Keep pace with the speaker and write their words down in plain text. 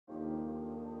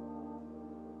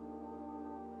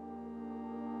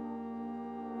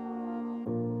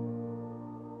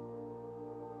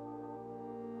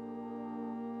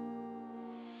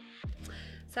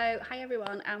So, hi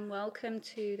everyone, and welcome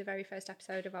to the very first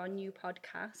episode of our new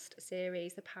podcast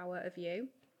series, The Power of You.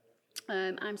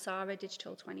 I'm Sarah,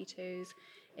 Digital 22's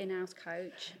in-house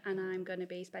coach, and I'm going to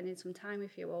be spending some time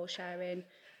with you all sharing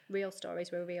real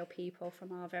stories with real people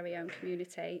from our very own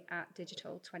community at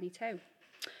Digital 22.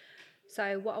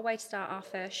 So, what a way to start our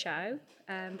first show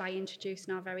by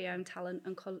introducing our very own talent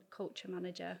and culture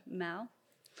manager, Mel.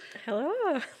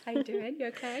 Hello. How you doing? You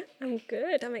okay? I'm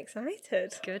good. I'm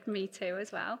excited. Good, me too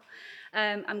as well.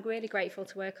 I'm really grateful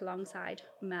to work alongside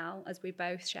Mel as we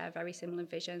both share very similar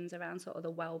visions around sort of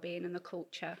the well-being and the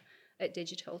culture at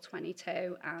Digital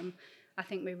 22. I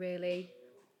think we really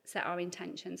set our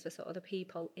intentions for sort of the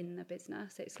people in the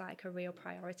business. It's like a real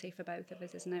priority for both of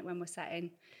us, isn't it, when we're setting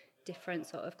different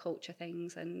sort of culture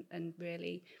things and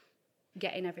really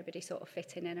getting everybody sort of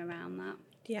fitting in around that.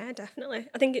 Yeah, definitely.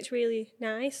 I think it's really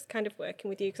nice kind of working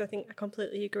with you because I think I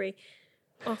completely agree.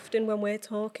 Often when we're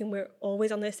talking, we're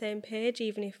always on the same page,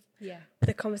 even if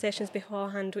the conversations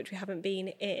beforehand, which we haven't been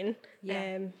in,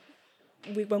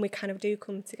 when we kind of do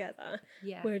come together,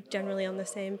 we're generally on the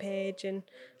same page and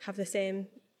have the same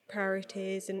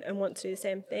priorities and want to do the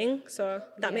same thing. So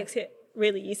that makes it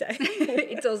really easy.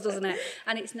 It does, doesn't it?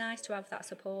 And it's nice to have that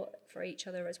support for each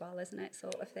other as well, isn't it?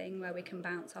 Sort of thing where we can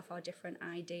bounce off our different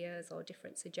ideas or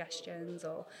different suggestions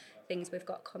or things we've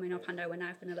got coming up. I know when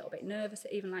I've been a little bit nervous,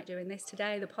 even like doing this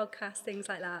today, the podcast, things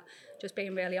like that, just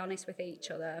being really honest with each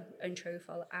other and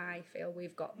truthful. I feel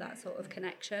we've got that sort of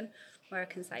connection where I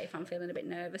can say if I'm feeling a bit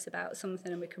nervous about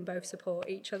something and we can both support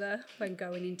each other when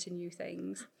going into new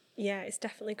things. Yeah, it's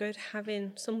definitely good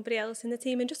having somebody else in the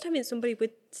team and just having somebody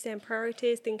with the same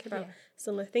priorities, thinking about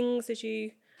similar things as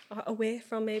you are away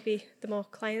from maybe the more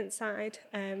client side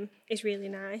is really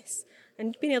nice.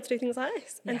 And being able to do things like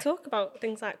this and talk about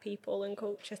things like people and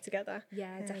culture together.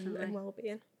 Yeah, definitely. And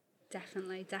well-being.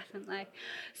 Definitely.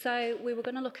 So we were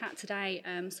going to look at today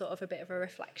sort of a bit of a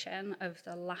reflection of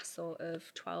the last sort of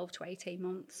 12 to 18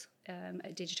 months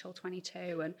at Digital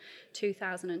 22, and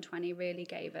 2020 really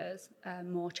gave us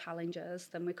more challenges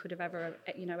than we could have ever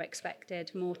expected,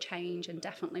 more change and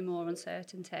definitely more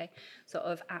uncertainty sort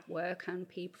of at work and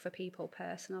for people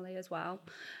personally as well.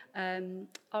 On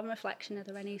reflection, are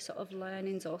there any sort of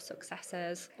learnings or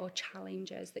successes or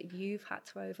challenges that you've had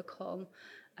to overcome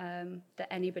that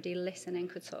anybody listening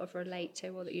could sort of relate to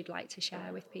or that you'd like to share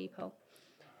with people?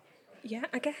 Yeah,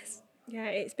 I guess. Yeah,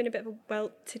 it's been a bit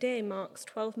of today marks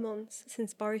 12 months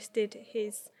since Boris did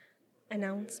his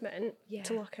announcement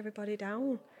to lock everybody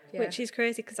down, which is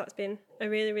crazy because that's been a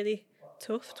really, really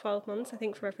tough 12 months, I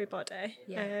think, for everybody.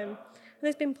 And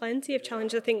there's been plenty of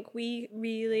challenges. I think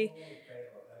the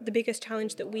biggest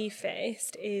challenge that we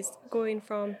faced is going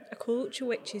from a culture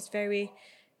which is very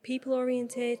people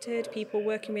orientated, people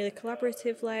working really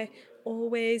collaboratively,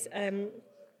 always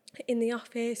in the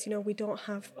office, we don't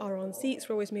have our own seats,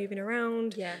 we're always moving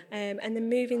around, and then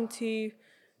moving to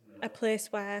a place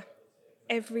where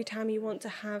every time you want to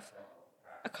have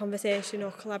a conversation or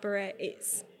collaborate,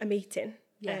 it's a meeting,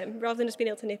 rather than just being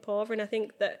able to nip over. And I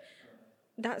think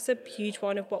that's a huge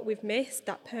one of what we've missed,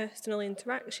 that personal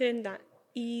interaction, that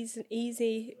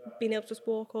easy being able to just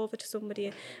walk over to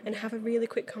somebody and have a really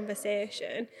quick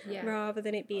conversation rather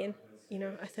than it being a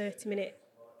 30-minute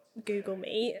Google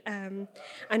Meet.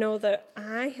 I know that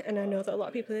I know that a lot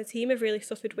of people in the team have really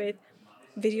suffered with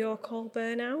video call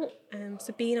burnout,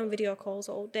 so being on video calls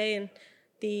all day and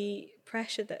the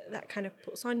pressure that kind of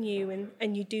puts on you,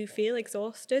 and you do feel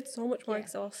exhausted, so much more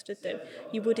exhausted than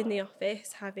you would in the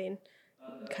office, having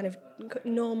kind of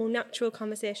normal, natural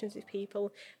conversations with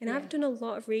people. And I've done a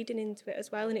lot of reading into it as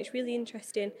well, and it's really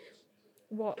interesting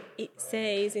what it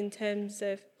says in terms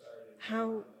of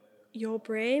how your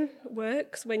brain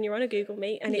works when you're on a Google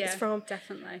Meet, and it's from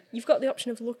definitely. You've got the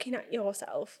option of looking at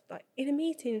yourself, like in a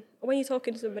meeting, when you're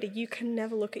talking to somebody, you can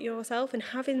never look at yourself, and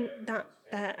having that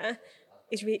there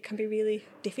can be really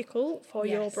difficult for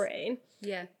your brain.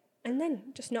 Yeah. And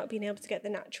then just not being able to get the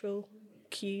natural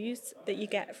cues that you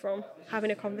get from having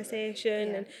a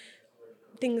conversation, and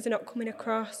things are not coming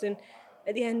across, and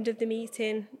at the end of the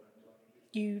meeting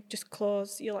you just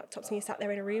close your laptops and you sat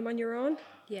there in a room on your own,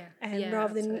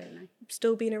 rather than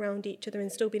still being around each other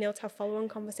and still being able to have follow-on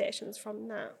conversations from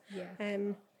that.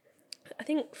 I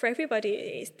think for everybody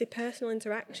it's the personal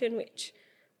interaction which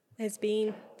has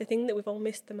been the thing that we've all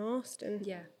missed the most. And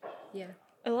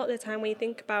a lot of the time when you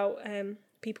think about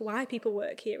why people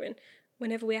work here, and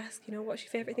whenever we ask, what's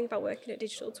your favourite thing about working at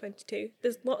Digital 22,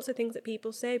 there's lots of things that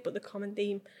people say, but the common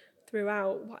theme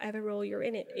throughout, whatever role you're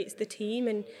in, it's the team,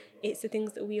 and it's the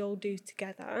things that we all do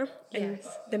together. And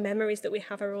the memories that we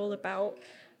have are all about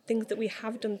things that we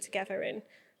have done together. And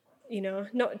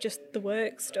not just the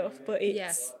work stuff, but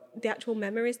it's the actual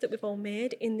memories that we've all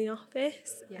made in the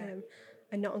office.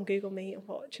 And not on Google Meet,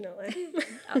 unfortunately.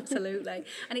 Absolutely.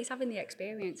 And it's having the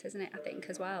experience, isn't it, I think,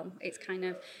 as well.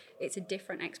 It's a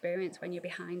different experience when you're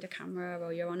behind a camera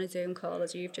or you're on a Zoom call,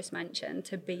 as you've just mentioned,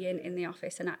 to being in the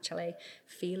office and actually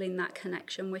feeling that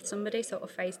connection with somebody, sort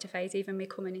of face to face. Even me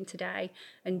coming in today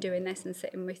and doing this and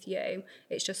sitting with you,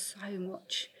 it's just so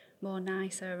much more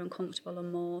nicer and comfortable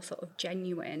and more sort of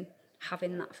genuine,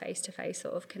 having that face to face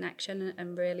sort of connection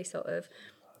and really sort of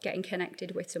getting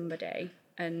connected with somebody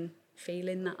and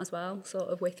feeling that as well, sort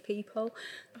of with people.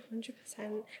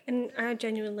 100%. And I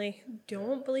genuinely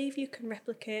don't believe you can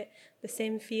replicate the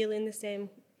same feeling, the same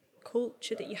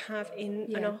culture that you have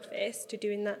in an office to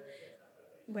doing that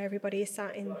where everybody is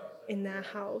sat in their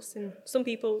house, and some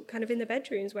people kind of in the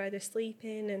bedrooms where they're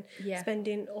sleeping and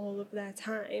spending all of their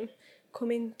time.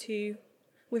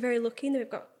 We're very lucky that we've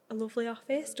got a lovely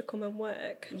office to come and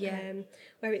work,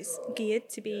 where it's geared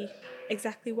to be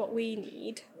exactly what we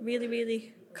need, really,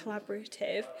 really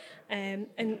collaborative, and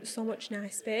so much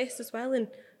nice space as well, and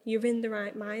you're in the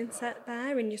right mindset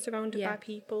there, and you're surrounded by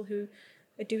people who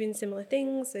are doing similar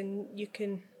things, and you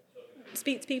can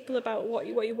speak to people about what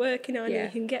you're working on, and you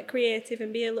can get creative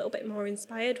and be a little bit more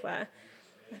inspired, where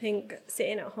I think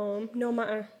sitting at home,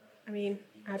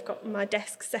 I've got my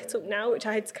desk set up now, which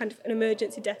I had kind of an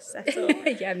emergency desk set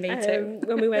up. Yeah, me too.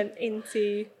 When we went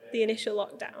into the initial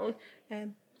lockdown.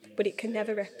 But it can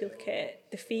never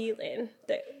replicate the feeling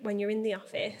that when you're in the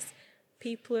office,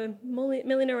 people are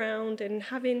milling around and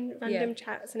having random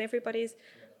chats, and everybody's,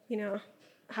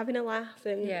 having a laugh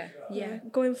and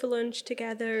going for lunch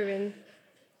together. And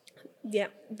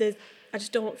I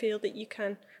just don't feel that you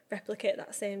can replicate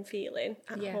that same feeling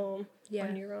at home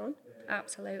on your own.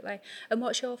 Absolutely. And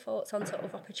what's your thoughts on sort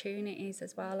of opportunities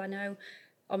as well? I know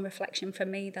on reflection for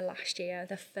me, the last year,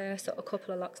 the first sort of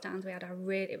couple of lockdowns we had,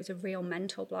 it was a real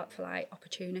mental block for like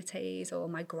opportunities or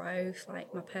my growth,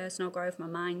 like my personal growth, my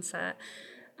mindset.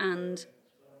 And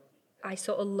I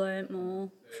sort of learnt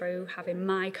more through having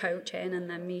my coaching and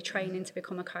then me training to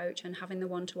become a coach and having the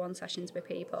one-to-one sessions with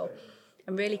people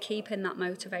and really keeping that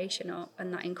motivation up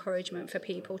and that encouragement for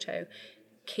people to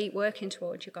keep working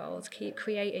towards your goals, keep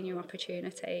creating your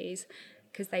opportunities,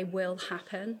 because they will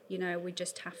happen. We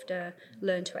just have to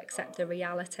learn to accept the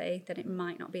reality that it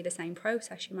might not be the same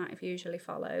process you might have usually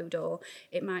followed, or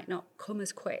it might not come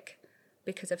as quick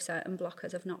because of certain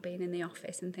blockers of not being in the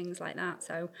office and things like that.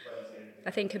 So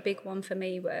I think a big one for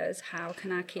me was, how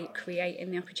can I keep creating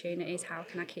the opportunities? How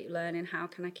can I keep learning? How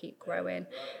can I keep growing?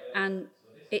 And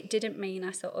it didn't mean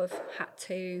I sort of had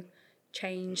to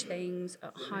change things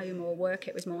at home or work.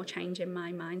 It was more changing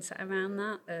my mindset around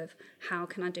that, of how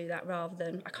can I do that, rather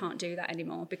than I can't do that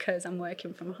anymore because I'm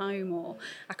working from home, or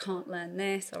I can't learn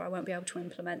this, or I won't be able to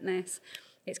implement this.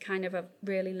 It's kind of, I've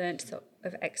really learned to sort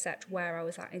of accept where I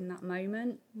was at in that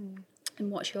moment.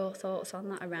 And what's your thoughts on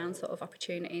that around sort of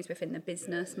opportunities within the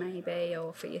business maybe,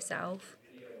 or for yourself?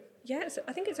 Yeah, so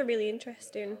I think it's a really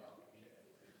interesting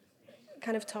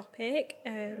kind of topic.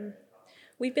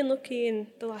 We've been lucky in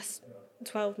the last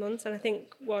 12 months, and I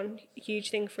think one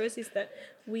huge thing for us is that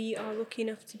we are lucky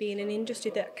enough to be in an industry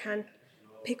that can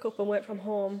pick up and work from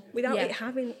home without it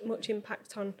having much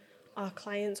impact on our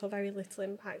clients, or very little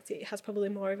impact. It has probably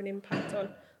more of an impact on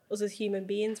us as human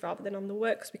beings rather than on the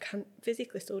work, because we can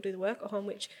physically still do the work at home,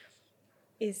 which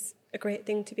is a great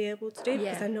thing to be able to do,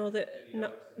 because I know that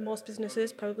not most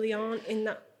businesses probably aren't in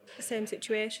that same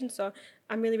situation. So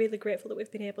I'm really, really grateful that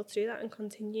we've been able to do that and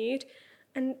continued.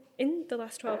 And in the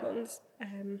last 12 months,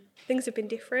 things have been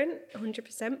different,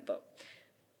 100%, but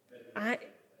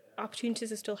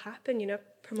opportunities have still happened,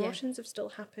 promotions have still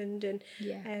happened,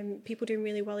 and people doing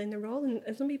really well in their role,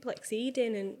 and some people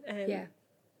exceeding, and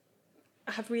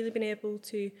have really been able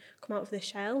to come out of the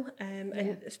shell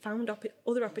and found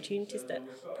other opportunities that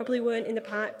probably weren't in the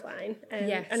pipeline.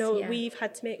 I know we've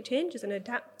had to make changes and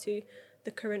adapt to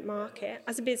the current market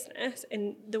as a business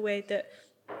in the way that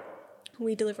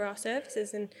we deliver our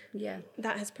services, and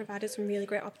that has provided some really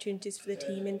great opportunities for the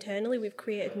team internally. We've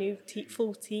created new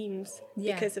full teams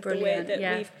because of the way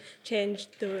that we've changed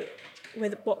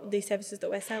what the services that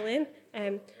we're selling,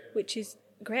 which is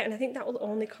great. And I think that will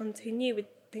only continue with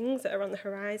things that are on the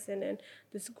horizon, and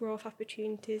there's growth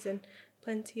opportunities and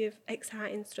plenty of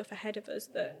exciting stuff ahead of us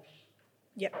that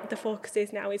the focus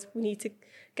is now is we need to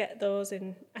get those.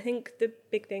 And I think the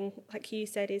big thing, like you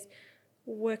said, is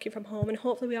working from home, and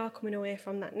hopefully we are coming away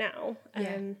from that now,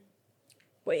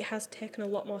 but it has taken a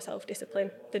lot more self-discipline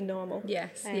than normal,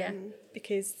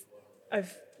 because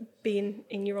of being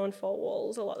in your own four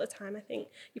walls a lot of the time. I think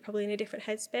you're probably in a different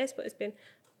headspace, but it's been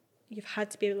you've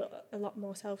had to be a lot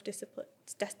more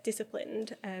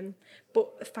disciplined,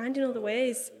 but finding other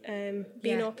ways,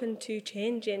 being open to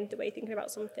changing the way you're thinking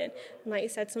about something. And like you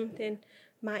said, something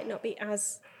might not be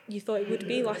as you thought it would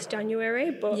be last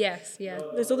January, but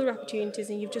there's other opportunities,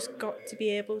 and you've just got to be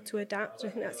able to adapt. And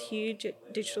I think that's huge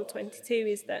at Digital 22,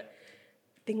 is that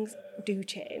things do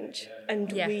change,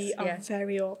 and we are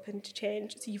very open to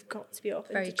change, so you've got to be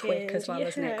open to change. Very quick as well,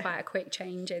 isn't it? Quite a quick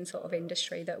change in sort of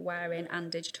industry that we're in,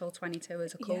 and Digital 22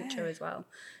 as a culture as well.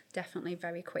 Definitely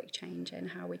very quick change in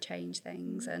how we change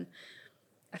things. And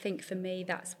I think for me,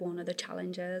 that's one of the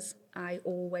challenges I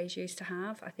always used to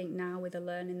have. I think now with the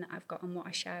learning that I've got and what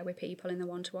I share with people in the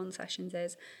one-to-one sessions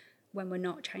is, when we're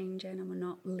not changing and we're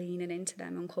not leaning into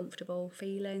them uncomfortable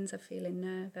feelings of feeling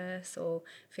nervous or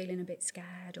feeling a bit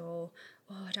scared, or,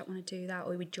 oh, I don't want to do that,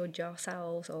 or we judge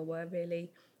ourselves, or we're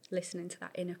really listening to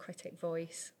that inner critic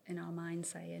voice in our mind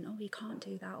saying, oh, you can't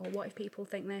do that, or what if people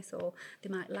think this, or they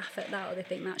might laugh at that, or they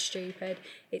think that's stupid.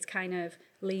 It's kind of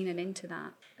leaning into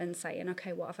that and saying,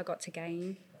 okay, what have I got to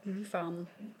gain from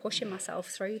pushing myself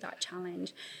through that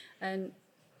challenge? And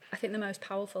I think the most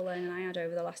powerful learning I had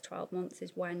over the last 12 months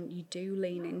is when you do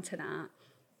lean into that,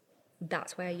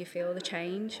 that's where you feel the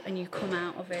change, and you come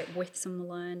out of it with some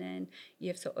learning.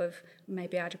 You've sort of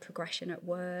maybe had a progression at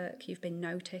work, you've been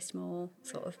noticed more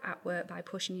sort of at work by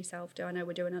pushing yourself. I know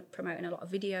we're promoting a lot of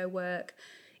video work,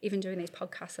 even doing these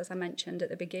podcasts, as I mentioned at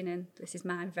the beginning. This is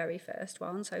my very first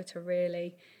one, so to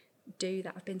really do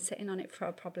that, I've been sitting on it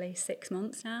for probably 6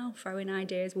 months now, throwing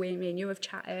ideas. Me and you have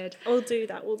chatted. We'll do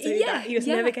that. You just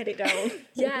never get it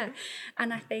down.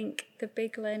 And I think the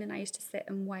big learning, I used to sit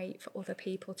and wait for other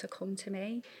people to come to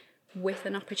me with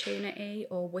an opportunity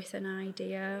or with an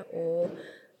idea, or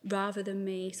rather than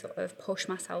me sort of push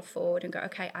myself forward and go,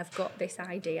 okay, I've got this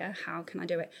idea, how can I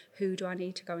do it? Who do I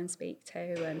need to go and speak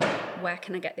to? And where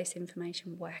can I get this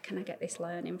information? Where can I get this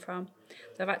learning from?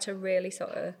 So I've had to really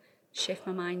sort of shift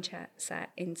my mindset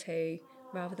into,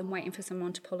 rather than waiting for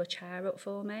someone to pull a chair up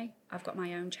for me, I've got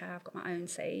my own chair, I've got my own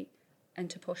seat, and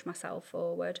to push myself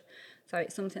forward. So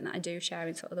it's something that I do share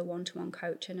in sort of the one-to-one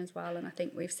coaching as well, and I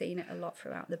think we've seen it a lot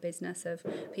throughout the business of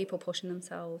people pushing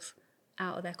themselves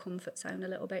out of their comfort zone a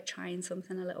little bit, trying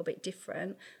something a little bit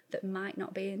different that might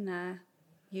not be in their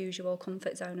usual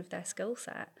comfort zone of their skill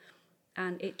set.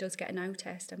 And it does get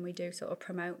noticed, and we do sort of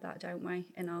promote that, don't we?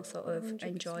 And our sort of 100%.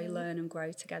 Enjoy, learn and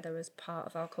grow together as part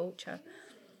of our culture.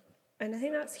 And I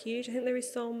think that's huge. I think there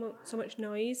is so much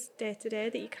noise day to day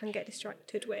that you can get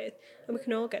distracted with, and we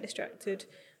can all get distracted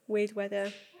with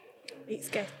whether it's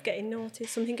getting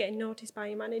noticed, something getting noticed by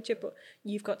your manager, but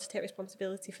you've got to take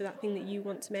responsibility for that thing that you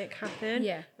want to make happen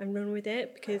and run with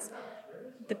it, because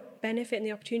the benefit and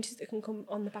the opportunities that can come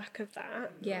on the back of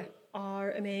that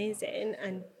are amazing,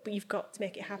 but you've got to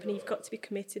make it happen. You've got to be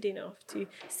committed enough to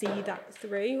see that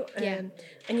through, and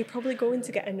you're probably going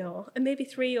to get a no, and maybe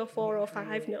 3 or 4 or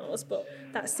 5 no's, but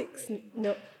that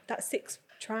sixth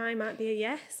try might be a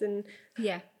yes, and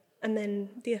then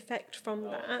the effect from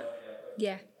that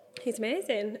is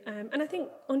amazing. And I think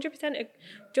 100%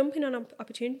 jumping on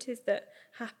opportunities that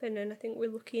happen, and I think we're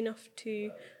lucky enough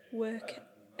to work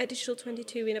at Digital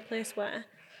 22 in a place where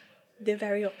they're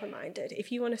very open-minded.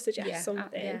 If you want to suggest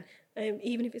something,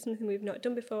 even if it's something we've not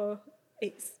done before,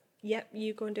 it's,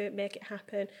 you go and do it, make it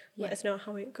happen, let us know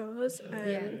how it goes,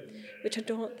 which I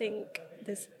don't think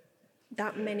there's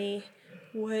that many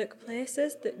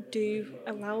workplaces that do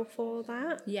allow for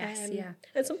that.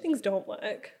 And some things don't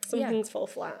work, some things fall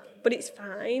flat, but it's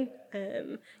fine.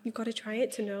 You've got to try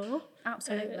it to know.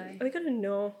 Absolutely. And we've got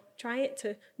to try it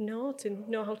to know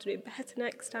how to do it better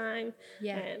next time.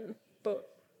 But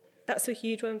that's a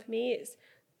huge one for me, is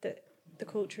that the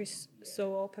culture is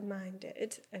so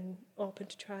open-minded and open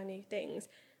to try new things.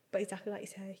 But exactly like you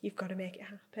say, you've got to make it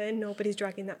happen. Nobody's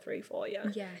dragging that through for you.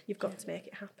 You've got to make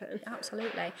it happen.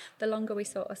 Absolutely. The longer we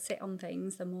sort of sit on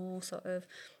things, the more sort of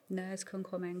nerves can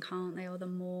come in, can't they? Or the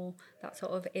more that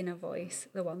sort of inner voice,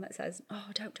 the one that says, oh,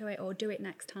 don't do it, or do it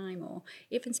next time. Or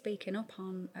even speaking up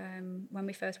on, when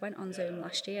we first went on Zoom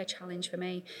last year, a challenge for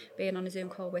me, being on a Zoom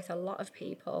call with a lot of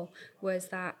people, was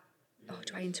that, oh,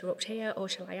 do I interrupt here, or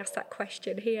shall I ask that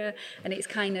question here? And it's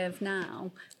kind of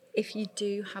now, if you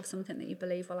do have something that you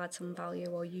believe will add some value,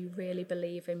 or you really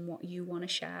believe in what you want to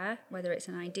share, whether it's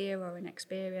an idea or an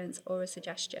experience or a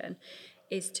suggestion,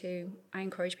 I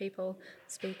encourage people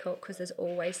to speak up, because there's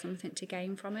always something to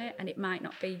gain from it. And it might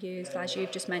not be used, as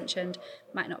you've just mentioned,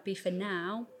 might not be for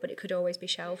now, but it could always be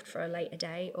shelved for a later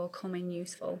date or come in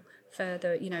useful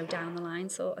further, down the line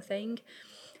sort of thing.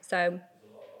 So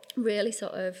really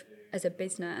sort of, as a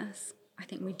business, I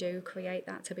think we do create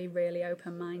that to be really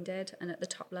open-minded, and at the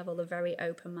top level they're very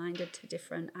open-minded to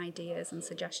different ideas and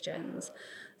suggestions.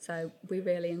 So we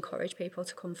really encourage people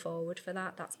to come forward for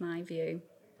that. That's my view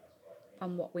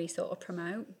on what we sort of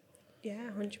promote. Yeah,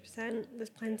 100%. There's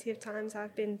plenty of times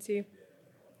I've been to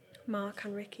Mark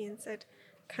and Ricky and said,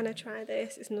 can I try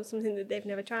this? It's not something that they've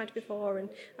never tried before, and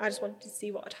I just wanted to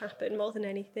see what had happened more than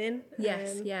anything.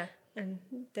 Yes, yeah. And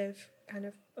they've kind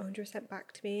of 100%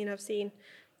 back to me, and I've seen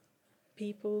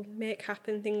people make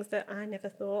happen things that I never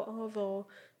thought of or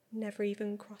never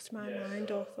even crossed my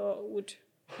mind or thought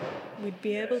we'd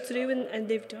be able to do, and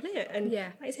they've done it. And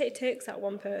like I say, it takes that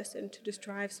one person to just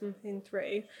drive something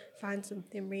through, find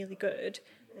something really good,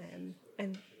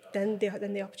 and then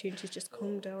the opportunities just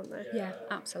come, don't they? Yeah,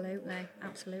 absolutely.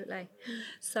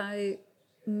 So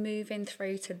moving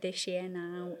through to this year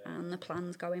now, and the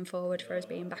plans going forward for us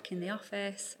being back in the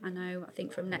office. I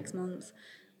think from next month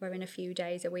we're in a few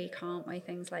days a week, aren't we?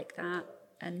 Things like that.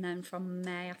 And then from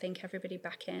May, I think everybody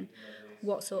back in.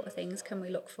 What sort of things can we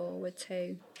look forward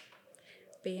to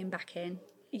being back in?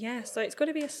 Yeah, so it's going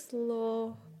to be a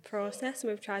slow process,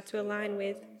 and we've tried to align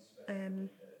with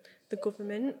the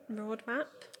government roadmap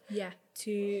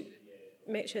to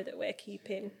make sure that we're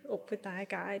keeping up with their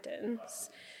guidance.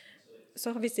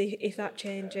 So obviously if that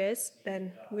changes,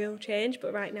 then we'll change,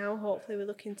 but right now hopefully we're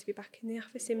looking to be back in the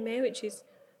office in May, which is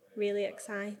really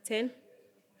exciting.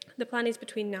 The plan is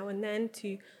between now and then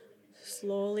to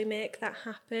slowly make that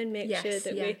happen, make sure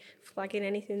that we're flagging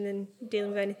anything and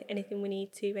dealing with anything we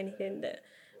need to, anything that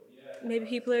maybe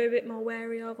people are a bit more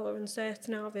wary of or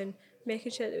uncertain of, and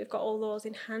making sure that we've got all those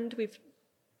in hand. We've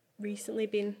recently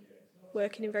been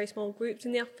working in very small groups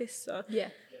in the office, so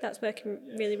that's working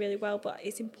really, really well. But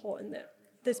it's important that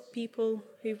there's people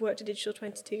who've worked at Digital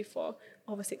 22 for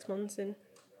over 6 months and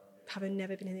having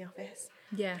never been in the office.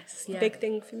 The big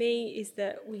thing for me is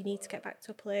that we need to get back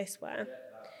to a place where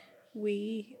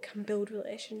we can build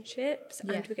relationships and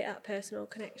we get that personal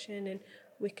connection, and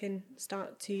we can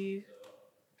start to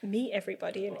meet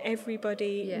everybody, and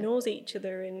everybody knows each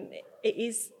other, and it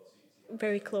is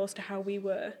very close to how we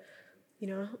were,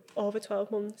 over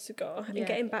 12 months ago. And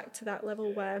getting back to that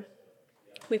level where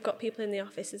we've got people in the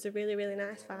office, there's a really, really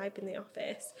nice vibe in the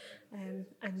office,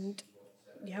 and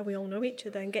we all know each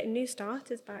other, and getting new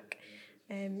starters back,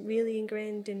 really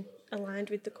ingrained and aligned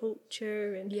with the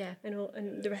culture and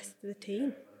the rest of the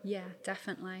team. Yeah,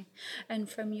 definitely. And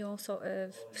from your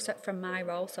from my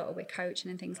role with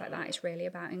coaching and things like that, it's really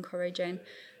about encouraging.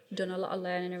 Done a lot of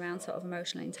learning around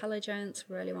emotional intelligence.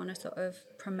 Really want to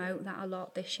promote that a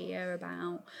lot this year,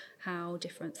 about how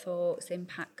different thoughts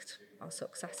impact our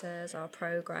successes, our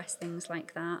progress, things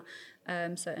like that.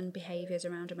 Certain behaviours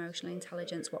around emotional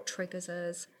intelligence, what triggers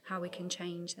us, how we can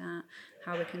change that,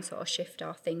 how we can shift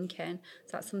our thinking.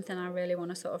 So that's something I really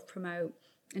want to promote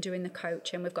and doing the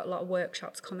coaching. We've got a lot of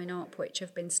workshops coming up which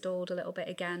have been stalled a little bit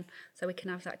again, so we can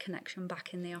have that connection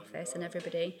back in the office and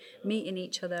everybody meeting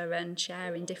each other and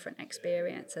sharing different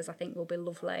experiences. I think will be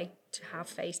lovely to have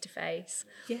face to face.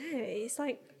 Yeah, it's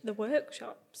like the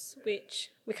workshops,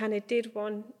 which we kind of did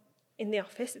one in the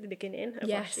office at the beginning of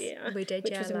last year. We did,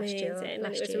 which was amazing, and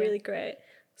it was a really great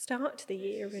start to the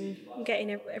year, and getting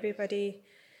everybody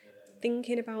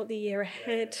thinking about the year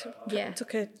ahead.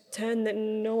 Took a turn that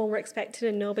no one were expecting,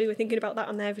 and nobody were thinking about that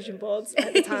on their vision boards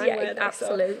at the time.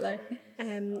 Absolutely.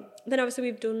 Then obviously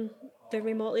we've done the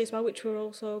remotely as well, which were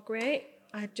also great.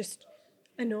 I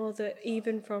know that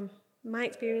even from my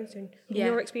experience and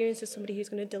your experience as somebody who's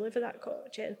going to deliver that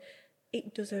coaching,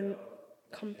 it doesn't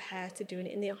compare to doing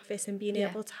it in the office and being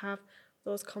able to have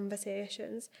those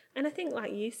conversations. And I think,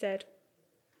 like you said,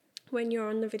 when you're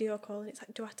on the video call and it's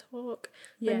like, do I talk?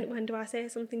 When do I say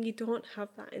something? You don't have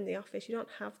that in the office. You don't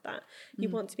have that. You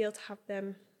want to be able to have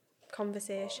them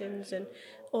conversations and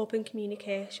open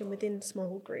communication within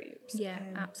small groups.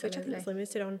 Absolutely. Which I think is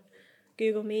limited on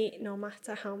Google Meet, no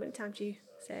matter how many times you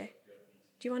say,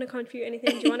 do you want to contribute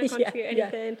anything? Do you want to contribute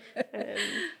anything?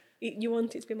 You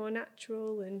want it to be more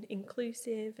natural and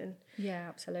inclusive. And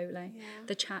absolutely.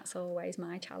 The chat's always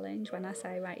my challenge. When I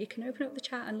say, right, you can open up the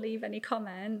chat and leave any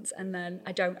comments, and then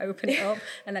I don't open it up,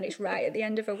 and then it's right at the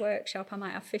end of a workshop I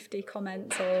might have 50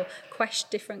 comments or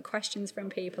different questions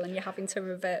from people, and you're having to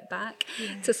revert back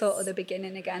to the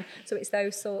beginning again. So it's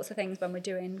those sorts of things when we're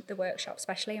doing the workshop,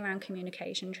 especially around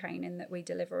communication training that we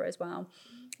deliver as well.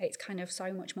 It's kind of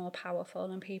so much more powerful,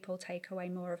 and people take away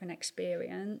more of an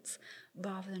experience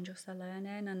rather than just the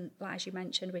learning. And like, as you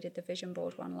mentioned, we did the vision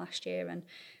board one last year, and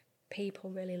people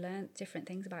really learnt different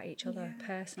things about each other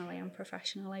personally and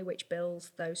professionally, which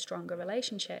builds those stronger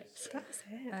relationships. That's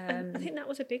it. And I think that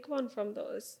was a big one from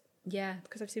those. Yeah.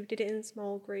 Because obviously we did it in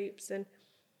small groups, and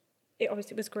it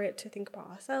obviously was great to think about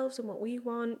ourselves and what we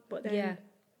want, but then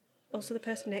also the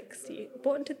person next to you.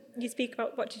 But you speak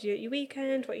about what did you do at your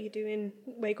weekend, what are you doing,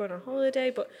 where you going on holiday,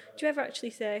 but do you ever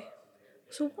actually say,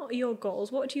 so what are your goals?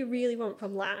 What do you really want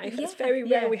from life? It's very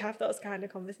rare we have those kind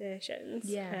of conversations.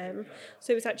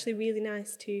 So it was actually really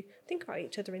nice to think about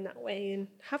each other in that way and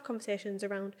have conversations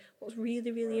around what's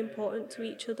really, really important to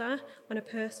each other on a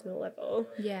personal level.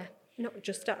 Not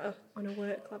just on a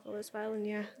work level as well.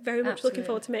 And very much looking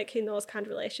forward to making those kind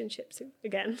of relationships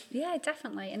again. Yeah,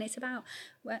 definitely. And it's about,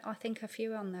 well, I think a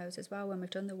few on those as well when we've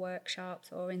done the workshops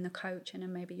or in the coaching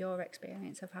and maybe your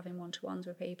experience of having one-to-ones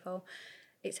with people.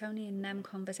 It's only in them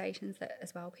conversations that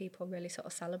as well people really sort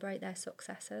of celebrate their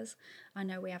successes. I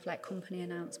know we have like company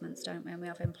announcements, don't we? And we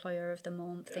have employer of the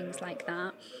month, things like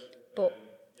that. But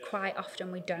quite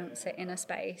often we don't sit in a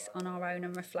space on our own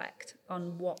and reflect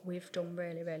on what we've done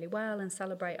really, really well and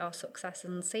celebrate our success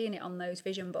and seeing it on those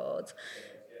vision boards.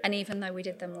 And even though we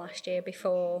did them last year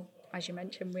before, as you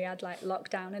mentioned, we had like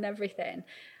lockdown and everything,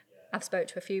 I've spoke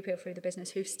to a few people through the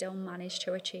business who've still managed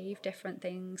to achieve different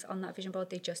things on that vision board.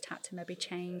 They just had to maybe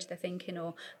change their thinking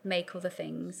or make other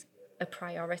things a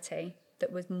priority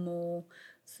that was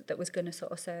going to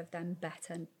sort of serve them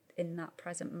better in that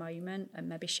present moment, and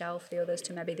maybe shelf the others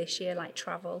to maybe this year, like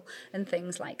travel and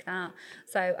things like that.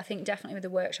 So I think definitely with the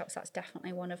workshops, that's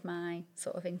definitely one of my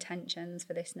sort of intentions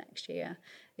for this next year,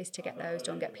 is to get those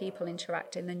done, get people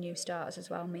interacting, the new starters as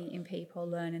well, meeting people,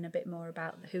 learning a bit more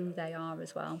about who they are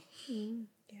as well.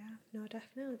 No,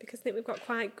 definitely, because I think we've got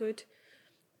quite good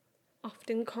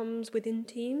often comms within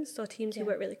teams, so teams who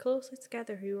work really closely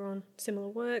together, who are on similar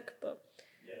work, but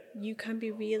you can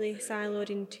be really siloed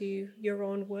into your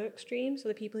own work stream. So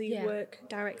the people you work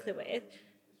directly with,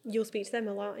 you'll speak to them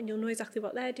a lot and you'll know exactly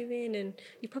what they're doing, and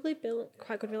you probably built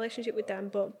quite a good relationship with them.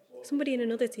 But somebody in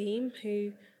another team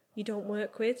who you don't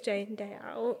work with day in, day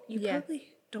out, you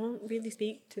probably don't really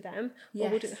speak to them or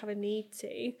wouldn't have a need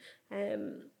to.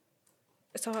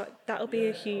 So that'll be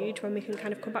a huge when we can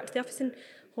kind of come back to the office, and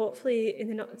hopefully in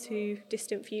the not too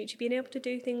distant future being able to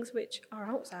do things which are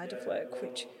outside of work,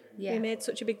 which we made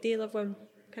such a big deal of when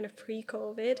kind of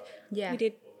pre-COVID. We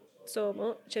did so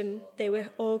much, and they were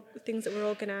all things that were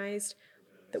organised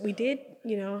that we did,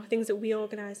 things that we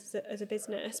organised as a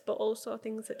business, but also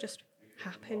things that just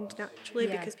happened naturally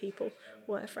because people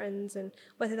were friends, and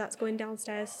whether that's going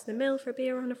downstairs to the mill for a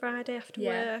beer on a Friday after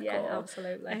work or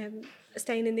absolutely.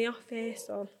 Staying in the office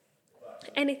or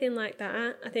anything like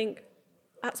that. I think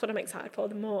that's what I'm excited for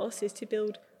the most, is to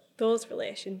build those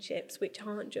relationships which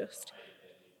aren't just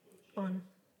on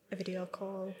a video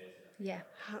call.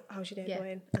 How's your day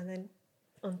going? And then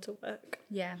on to work.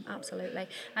 Yeah, absolutely.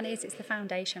 And it's the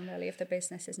foundation really of the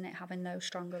business, isn't it? Having those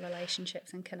stronger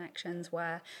relationships and connections,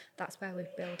 where that's where we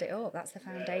build it up. That's the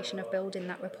foundation of building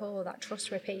that rapport, that trust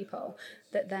with people,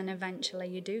 that then eventually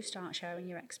you do start sharing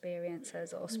your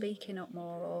experiences or speaking up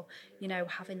more, or,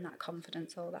 having that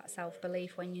confidence or that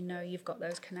self-belief when you've got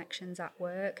those connections at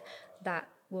work that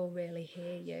will really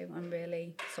hear you and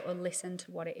really sort of listen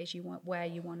to what it is you want, where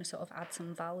you want to sort of add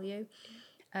some value.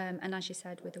 And as you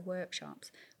said, with the workshops,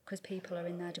 because people are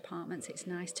in their departments, it's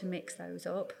nice to mix those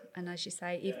up. And as you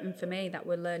say, even for me, that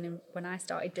we're learning, when I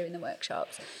started doing the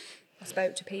workshops, I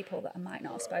spoke to people that I might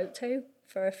not have spoke to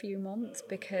for a few months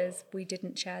because we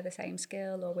didn't share the same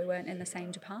skill or we weren't in the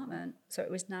same department. So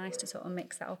it was nice to sort of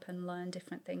mix that up and learn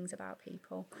different things about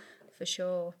people, for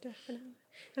sure. Definitely.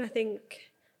 And I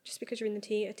think just because you're in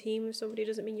a team with somebody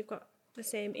doesn't mean you've got the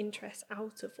same interests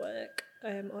out of work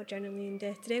or generally in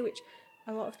day-to-day, which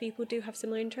a lot of people do have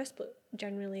similar interests, but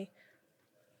generally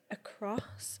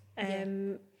across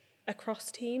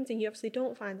teams, and you obviously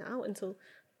don't find that out until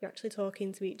you're actually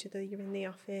talking to each other. You're in the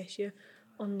office, you're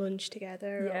on lunch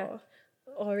together,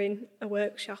 or in a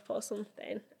workshop or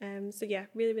something. So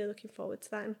really, really looking forward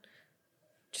to that, and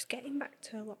just getting back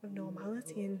to a lot of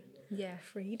normality and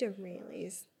freedom really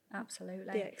is absolutely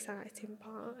the exciting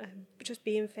part. Just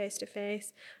being face to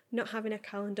face, not having a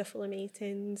calendar full of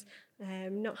meetings,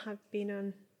 not being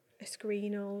on a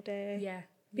screen all day.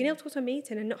 Being able to go to a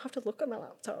meeting and not have to look at my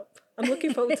laptop. I'm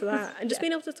looking forward to that. And just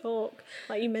being able to talk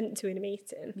like you meant to in a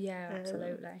meeting.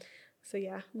 Absolutely. So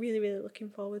really, really looking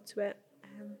forward to it.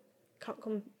 Can't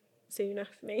come sooner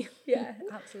for me.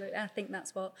 Absolutely. I think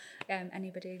that's what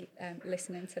anybody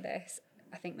listening to this,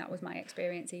 I think that was my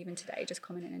experience even today, just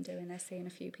coming in and doing this, seeing a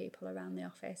few people around the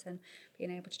office and being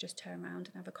able to just turn around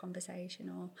and have a conversation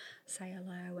or say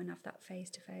hello and have that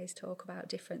face-to-face talk about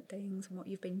different things and what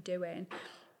you've been doing.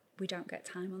 We don't get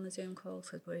time on the Zoom calls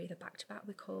because we're either back-to-back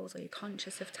with calls or you're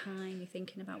conscious of time, you're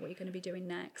thinking about what you're going to be doing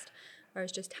next.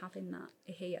 Whereas just having that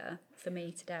here for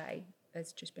me today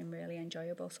has just been really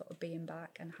enjoyable, sort of being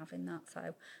back and having that.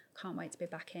 So can't wait to be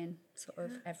back in sort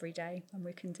of every day when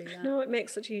we can do that. No, it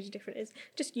makes such a huge difference. It's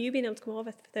just you being able to come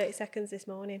over for 30 seconds this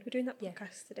morning. We're doing that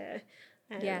podcast today.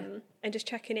 And just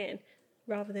checking in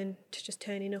rather than just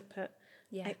turning up at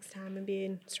X time and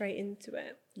being straight into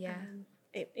it.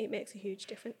 It makes a huge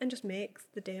difference and just makes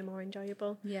the day more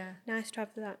enjoyable. Nice to have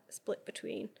that split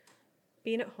between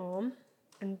being at home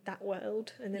and that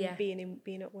world, and then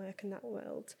being at work and that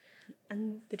world,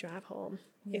 and the drive home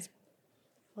is,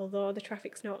 although the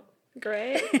traffic's not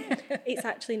great, it's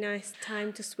actually nice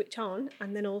time to switch on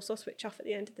and then also switch off at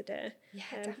the end of the day.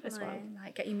 Definitely. As well.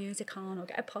 Like get your music on or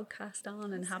get a podcast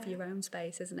on and have your own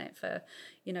space, isn't it, for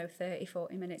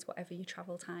 30-40 minutes, whatever your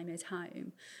travel time is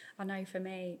home. I know for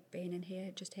me, being in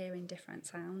here, just hearing different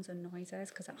sounds and noises,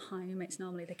 because at home it's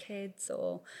normally the kids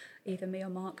or either me or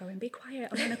Mark going, be quiet,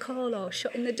 I'm on a call, or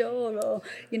shutting the door, or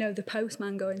the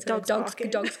postman going, so the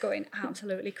dog's going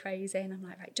absolutely crazy, and I'm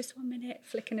like, right, just 1 minute,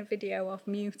 flicking a video off,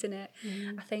 muting it.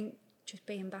 I think just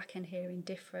being back and hearing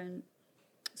different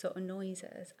sort of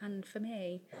noises, and for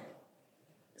me,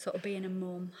 sort of being a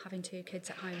mum, having 2 kids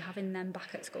at home, having them back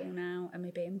at school now, and me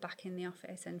being back in the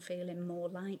office and feeling more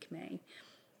like me,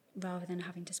 rather than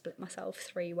having to split myself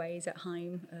 3 ways at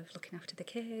home of looking after the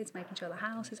kids, making sure the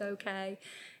house is okay,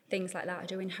 things like that,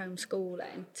 doing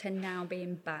homeschooling, to now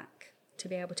being back, to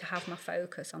be able to have my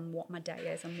focus on what my day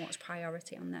is and what's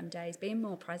priority on them days, being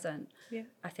more present,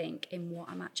 I think, in what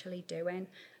I'm actually doing,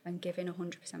 and giving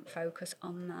 100% focus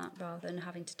on that, rather than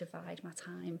having to divide my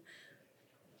time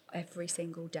every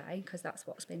single day, because that's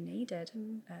what's been needed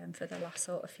for the last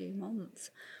sort of few months.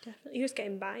 Definitely. You're just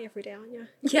getting by every day, aren't you?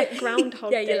 Like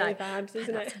Groundhog Day vibes,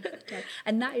 isn't it?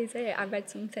 And that is it. I read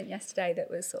something yesterday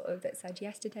that was that said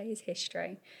yesterday is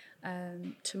history,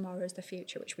 tomorrow's the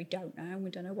future, which we don't know.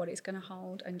 We don't know what it's going to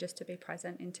hold, and just to be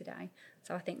present in today.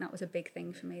 So I think that was a big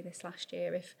thing for me this last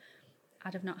year. If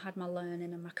I'd have not had my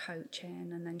learning and my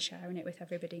coaching and then sharing it with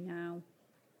everybody now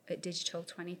at Digital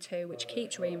 22, which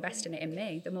keeps reinvesting it in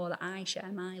me. The more that I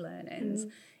share my learnings,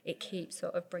 it keeps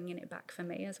sort of bringing it back for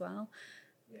me as well.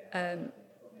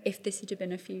 If this had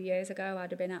been a few years ago,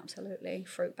 I'd have been absolutely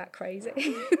fruit bat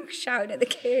crazy, shouting at the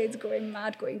kids, going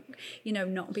mad,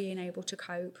 not being able to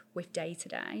cope with day to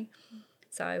day.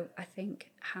 So I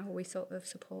think how we sort of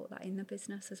support that in the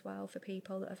business as well, for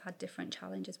people that have had different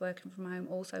challenges working from home,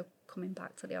 also coming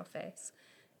back to the office,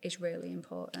 is really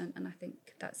important, and I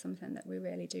think that's something that we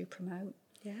really do promote.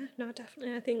 Yeah, no,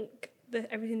 definitely. I think that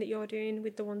everything that you're doing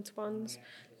with the one-to-ones,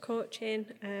 coaching,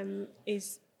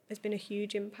 has been a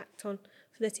huge impact for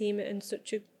the team, and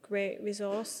such a great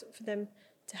resource for them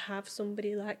to have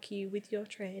somebody like you with your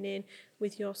training,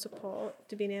 with your support,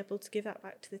 to being able to give that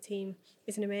back to the team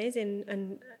is an amazing.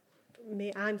 And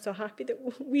I'm so happy that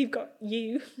we've got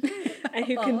you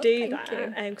who can do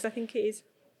that, because I think it is.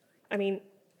 I mean,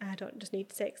 I don't just need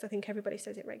to say it, because I think everybody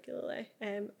says it regularly,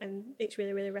 and it's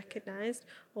really, really recognised,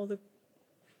 all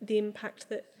the impact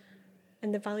that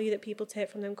and the value that people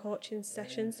take from them coaching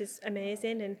sessions is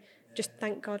amazing, and just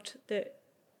thank God that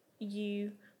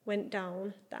you went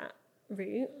down that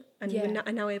route and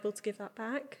are now able to give that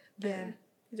back.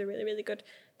 It's a really, really good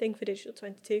thing for Digital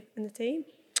 22 and the team.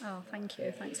 Oh, thank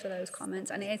you. Thanks for those comments.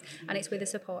 And it's with the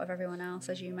support of everyone else,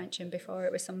 as you mentioned before.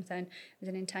 It was an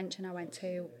intention I went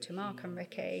to Mark and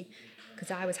Ricky,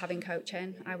 because I was having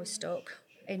coaching. I was stuck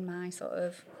in my sort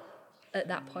of, at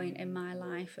that point in my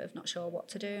life, of not sure what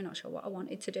to do, not sure what I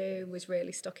wanted to do, was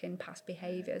really stuck in past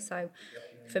behaviour. So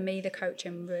for me, the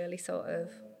coaching really sort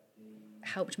of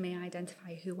helped me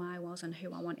identify who I was and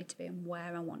who I wanted to be and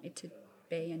where I wanted to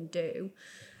be and do.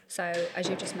 So, as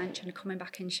you just mentioned, coming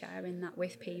back and sharing that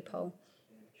with people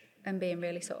and being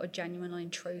really sort of genuine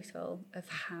and truthful of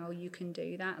how you can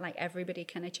do that. Like, everybody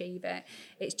can achieve it.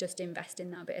 It's just investing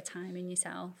that bit of time in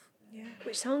yourself. Yeah,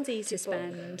 which sounds easy to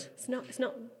spend. It's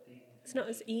not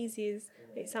as easy as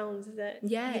it sounds, is it?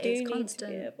 Yeah, you do it's need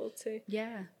constant. to be able to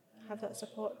have that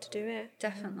support to do it.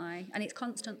 Definitely. And it's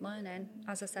constant learning.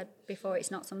 As I said before,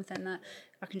 it's not something that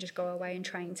I can just go away and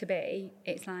train to be.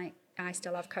 It's like, I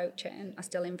still have coaching, I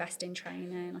still invest in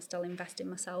training, I still invest in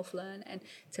myself learning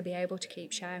to be able to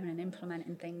keep sharing and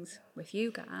implementing things with you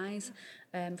guys.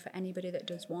 For anybody that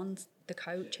does want the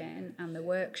coaching and the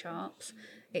workshops,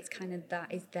 it's kind of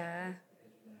that is there.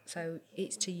 So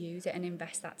it's to use it and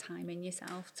invest that time in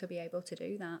yourself to be able to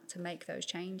do that, to make those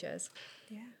changes.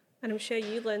 Yeah. And I'm sure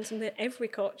you learn something every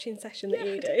coaching session that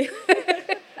you do.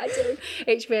 I do.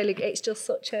 It's just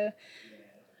such a...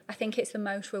 I think it's the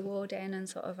most rewarding, and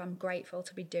sort of I'm grateful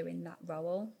to be doing that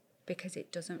role, because it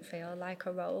doesn't feel like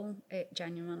a role. It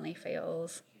genuinely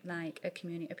feels like a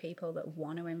community of people that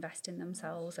want to invest in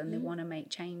themselves and they want to make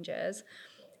changes,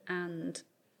 and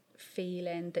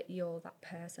feeling that you're that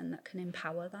person that can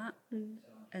empower that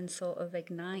and sort of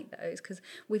ignite those, because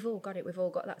we've all got it, we've all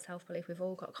got that self-belief, we've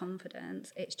all got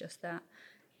confidence. It's just that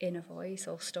inner voice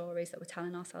or stories that we're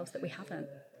telling ourselves that we haven't.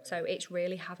 So it's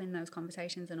really having those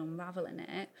conversations and unraveling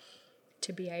it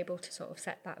to be able to sort of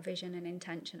set that vision and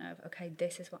intention of, okay,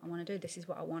 this is what I want to do, this is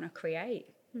what I want to create.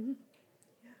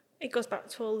 It goes back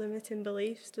to all limiting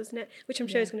beliefs, doesn't it? Which I'm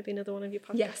sure is going to be another one of your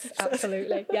podcasts. Yes,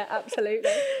 absolutely. Yeah,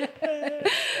 absolutely.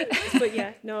 But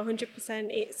yeah, no, 100%.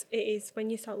 It is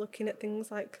when you start looking at things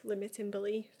like limiting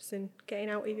beliefs and getting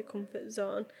out of your comfort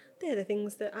zone, they're the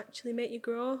things that actually make you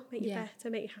grow, make you better,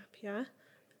 make you happier.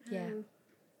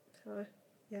 So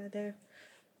yeah, they're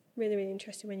really, really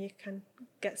interesting when you can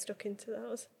get stuck into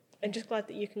those. And just glad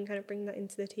that you can kind of bring that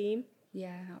into the team.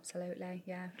 Yeah, absolutely.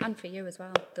 Yeah. And for you as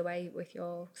well, the way with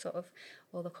your sort of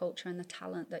all the culture and the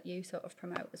talent that you sort of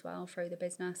promote as well through the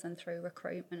business and through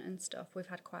recruitment and stuff. We've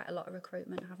had quite a lot of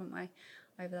recruitment, haven't we,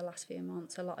 over the last few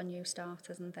months, a lot of new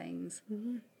starters and things,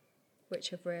 which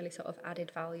have really sort of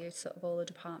added value to sort of all the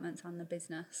departments and the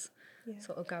business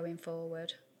sort of going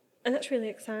forward. And that's really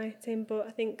exciting, but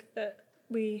I think that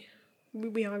we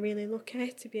are really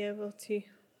lucky to be able to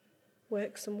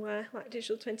work somewhere like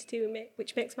Digital 22,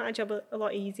 which makes my job a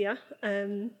lot easier.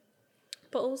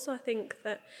 But also I think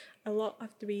that a lot of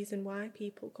the reason why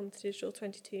people come to Digital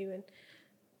 22 and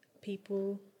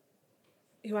people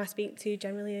who I speak to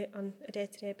generally on a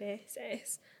day-to-day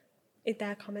basis,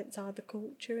 their comments are the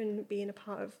culture and being a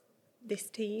part of this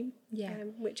team,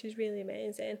 which is really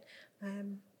amazing,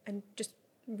 and just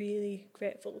really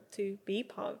grateful to be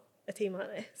part of a team like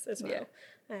this as well,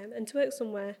 and to work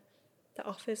somewhere that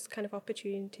offers kind of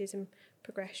opportunities and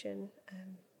progression.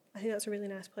 I think that's a really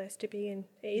nice place to be in.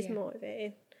 It is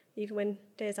motivating, even when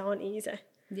days aren't easy.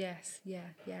 Yes, yeah,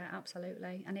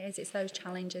 absolutely. And it's those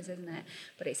challenges, isn't it?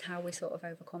 But it's how we sort of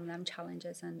overcome them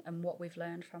challenges and what we've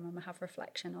learned from them, have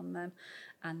reflection on them,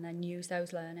 and then use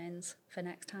those learnings for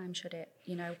next time should it,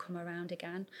 come around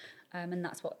again. And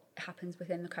that's what happens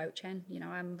within the coaching.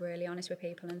 I'm really honest with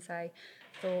people and say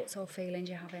thoughts or feelings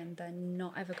you're having, they're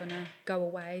not ever going to go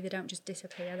away. They don't just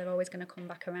disappear. They're always going to come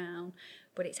back around.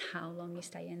 But it's how long you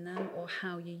stay in them or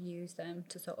how you use them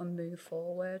to sort of move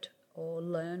forward or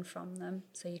learn from them,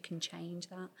 so you can change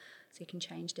that. So you can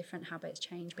change different habits,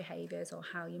 change behaviours, or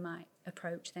how you might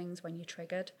approach things when you're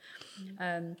triggered.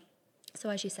 So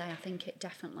as you say, I think it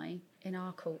definitely, in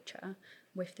our culture,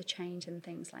 with the change and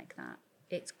things like that,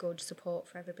 it's good support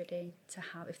for everybody to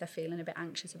have if they're feeling a bit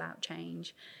anxious about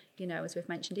change. As we've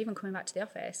mentioned, even coming back to the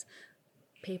office,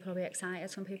 people will be excited,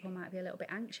 some people might be a little bit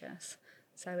anxious.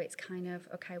 So it's kind of,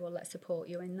 okay, well, let's support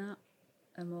you in that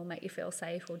and we'll make you feel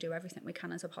safe. We'll do everything we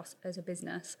can as a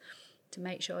business to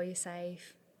make sure you're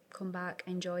safe. Come back,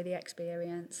 enjoy the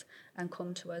experience and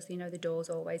come to us. The door's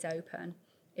always open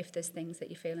if there's things that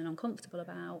you're feeling uncomfortable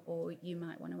about or you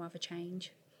might want to have a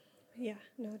change. Yeah,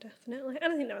 no, definitely.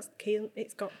 And I think that's the key.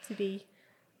 It's got to be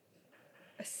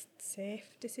a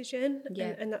safe decision,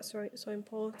 and that's so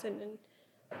important, and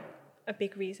a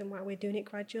big reason why we're doing it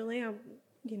gradually. I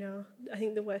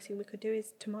think the worst thing we could do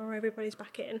is tomorrow everybody's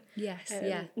back in. Yes,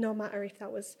 no matter if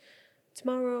that was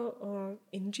tomorrow or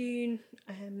in June.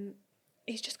 I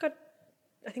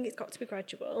think it's got to be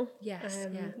gradual. Yes,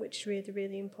 which is really,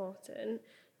 really important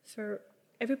for.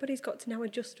 Everybody's got to now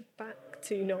adjust back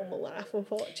to normal life,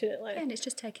 unfortunately. Yeah, and it's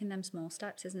just taking them small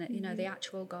steps, isn't it? The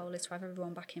actual goal is to have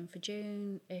everyone back in for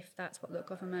June, if that's what the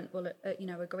government will,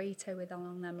 agree to with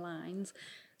along them lines.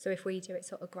 So if we do it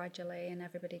sort of gradually and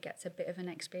everybody gets a bit of an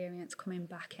experience coming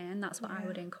back in, that's what I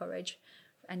would encourage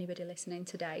anybody listening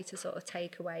today to sort of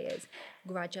take away is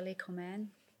gradually come in,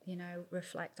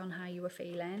 reflect on how you were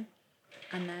feeling,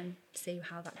 and then see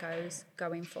how that goes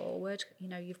going forward.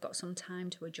 You've got some time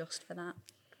to adjust for that.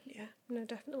 Yeah, no,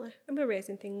 definitely. And we're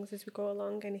raising things as we go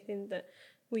along, anything that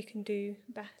we can do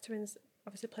better, and there's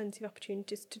obviously plenty of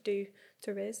opportunities to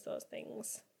raise those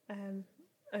things.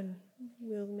 And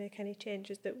we'll make any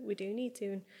changes that we do need to,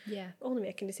 and only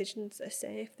making decisions that are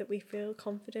safe, that we feel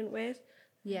confident with.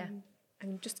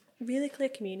 And just really clear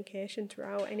communication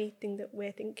throughout anything that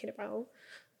we're thinking about.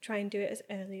 Try and do it as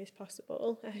early as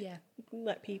possible.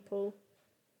 Let people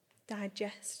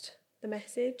digest the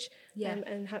message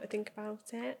and how to think about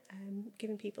it.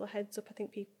 Giving people a heads up. I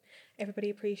think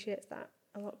everybody appreciates that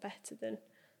a lot better than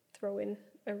throwing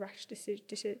a rash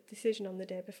decision on the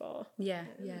day before.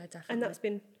 Definitely. And that's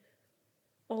been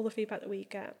all the feedback that we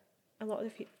get. A lot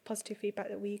of the positive feedback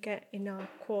that we get in our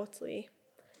quarterly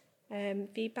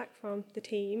feedback from the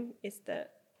team is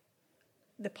that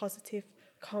the positive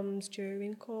comms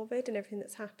during COVID and everything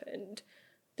that's happened,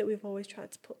 that we've always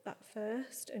tried to put that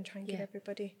first and try and give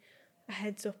everybody a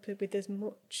heads up with as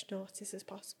much notice as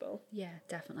possible. Yeah,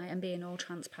 definitely, and being all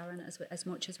transparent as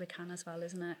much as we can as well,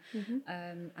 isn't it?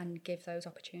 And give those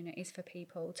opportunities for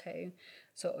people to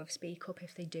sort of speak up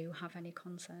if they do have any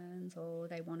concerns or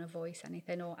they want to voice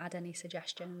anything or add any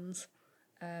suggestions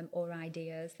or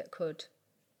ideas that could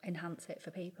enhance it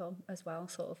for people as well,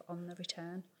 sort of on the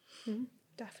return.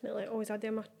 Definitely, always had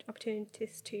the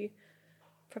opportunities to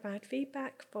provide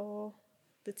feedback for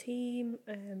the team.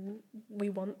 We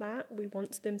want that. We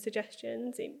want them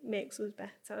suggestions. It makes us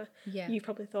better. Yeah. You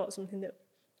probably thought something that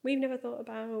we've never thought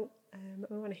about.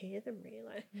 We want to hear them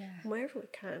really. Yeah. And wherever we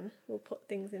can, we'll put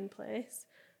things in place,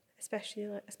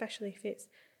 especially if it's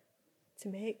to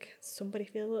make somebody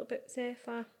feel a little bit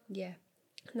safer. Yeah.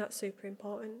 And that's super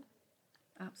important.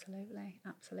 Absolutely,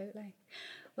 absolutely.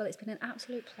 Well, it's been an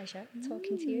absolute pleasure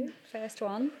talking to you. First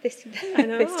one this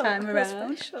time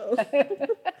around. Special.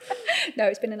 No,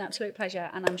 it's been an absolute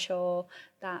pleasure, and I'm sure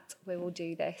that we will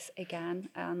do this again.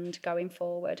 And going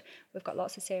forward, we've got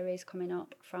lots of series coming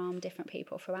up from different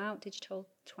people throughout Digital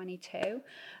 22.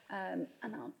 And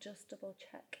I'll just double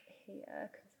check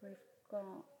here because we've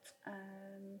got...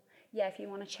 if you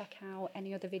want to check out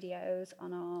any other videos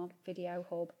on our video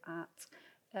hub at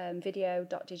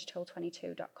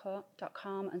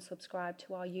video.digital22.com and subscribe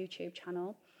to our YouTube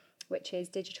channel, which is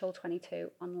Digital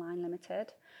 22 Online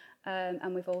Limited.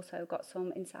 And we've also got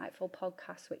some insightful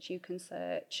podcasts which you can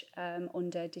search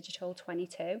under Digital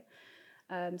 22.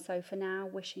 So for now,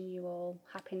 wishing you all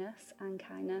happiness and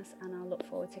kindness, and I'll look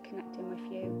forward to connecting with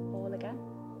you all again.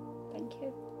 Thank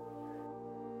you.